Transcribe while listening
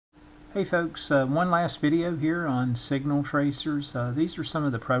Hey folks, one last video here on signal tracers. These are some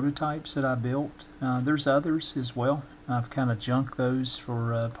of the prototypes that I built. There's others as well. I've kind of junked those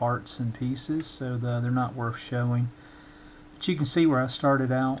for parts and pieces, so they're not worth showing. But you can see where I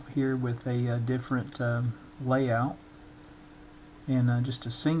started out here with a different layout and just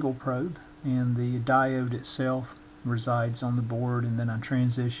a single probe, and the diode itself resides on the board, and then I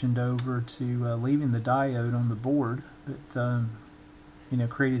transitioned over to leaving the diode on the board, but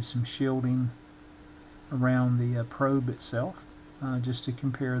created some shielding around the probe itself just to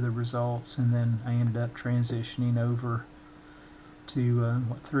compare the results, and then I ended up transitioning over to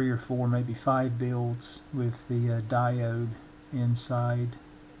 3 or 4, maybe 5 builds with the diode inside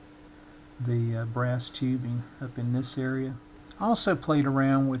the brass tubing up in this area. I also played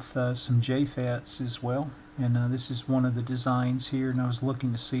around with some JFETs as well, and this is one of the designs here, and I was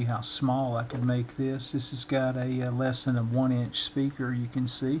looking to see how small I could make this. This has got a less than a 1-inch speaker, you can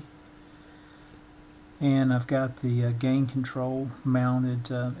see, and I've got the gain control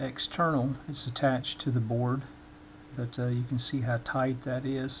mounted external. It's attached to the board, but you can see how tight that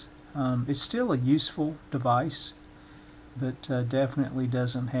is. It's still a useful device, but definitely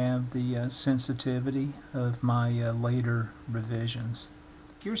doesn't have the sensitivity of my later revisions.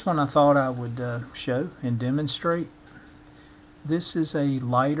 Here's one I thought I would show and demonstrate. This is a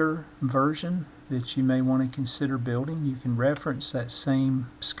lighter version that you may want to consider building. You can reference that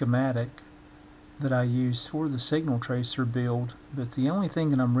same schematic that I used for the signal tracer build, but the only thing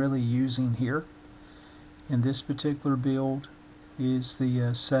that I'm really using here in this particular build is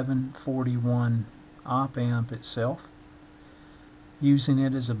the 741 op amp itself, using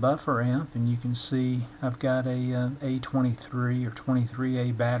it as a buffer amp, and you can see I've got a A23 or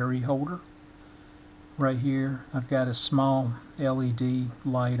 23A battery holder right here. I've got a small LED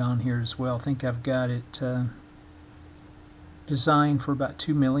light on here as well. I think I've got it designed for about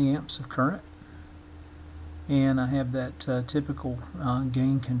 2 milliamps of current, and I have that typical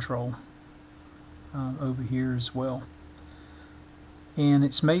gain control over here as well, and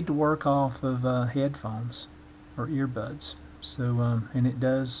it's made to work off of headphones or earbuds. So, and it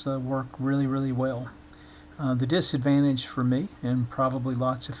does work really well. The disadvantage for me, and probably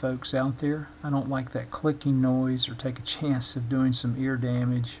lots of folks out there, I don't like that clicking noise or take a chance of doing some ear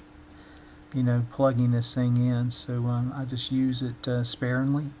damage, plugging this thing in. So I just use it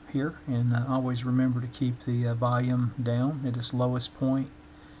sparingly here, and always remember to keep the volume down at its lowest point,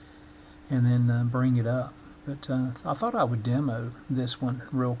 and then bring it up. But I thought I would demo this one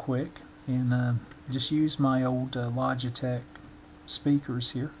real quick, and just use my old Logitech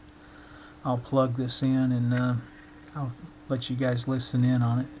speakers here. I'll plug this in, and I'll let you guys listen in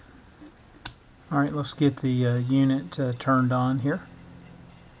on it. Alright, let's get the unit turned on here.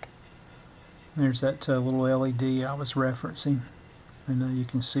 There's that little LED I was referencing, and you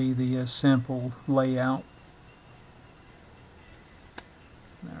can see the simple layout.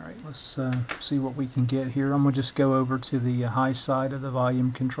 Alright, let's see what we can get here. I'm going to just go over to the high side of the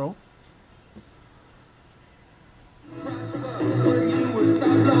volume control.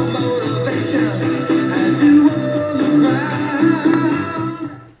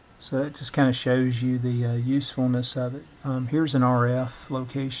 So that just kind of shows you the usefulness of it. Here's an RF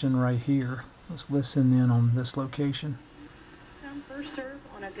location right here. Let's listen in on this location. Come first serve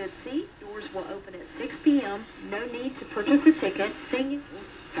on a good seat. Doors will open at 6 p.m. No need to purchase a ticket. Singing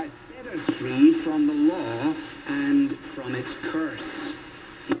has set us free from the law and from its curse.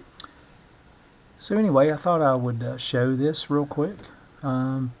 So anyway, I thought I would show this real quick.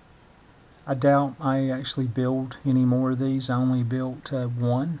 I doubt I actually build any more of these. I only built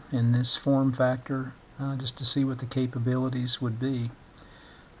one in this form factor just to see what the capabilities would be.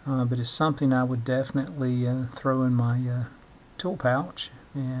 But it's something I would definitely throw in my tool pouch,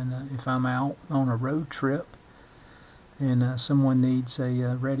 and if I'm out on a road trip and someone needs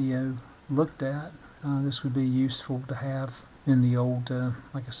a radio looked at, this would be useful to have in the old,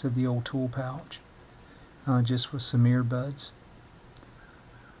 like I said, the old tool pouch, just with some earbuds.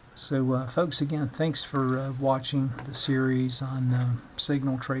 So folks, again, thanks for watching the series on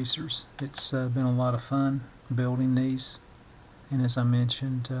signal tracers. It's been a lot of fun building these, and as I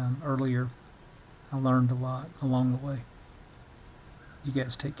mentioned earlier, I learned a lot along the way. You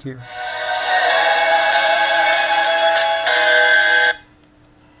guys take care.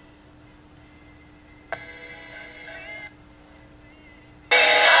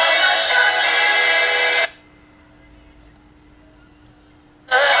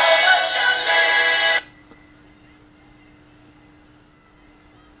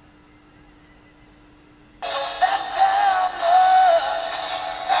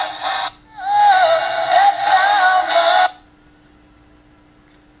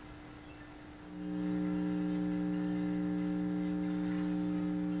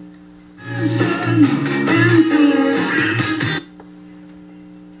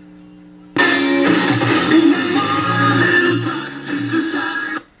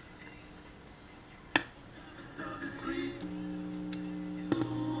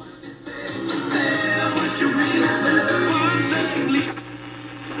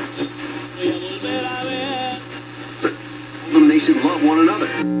 Some nations love one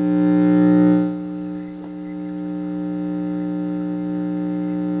another.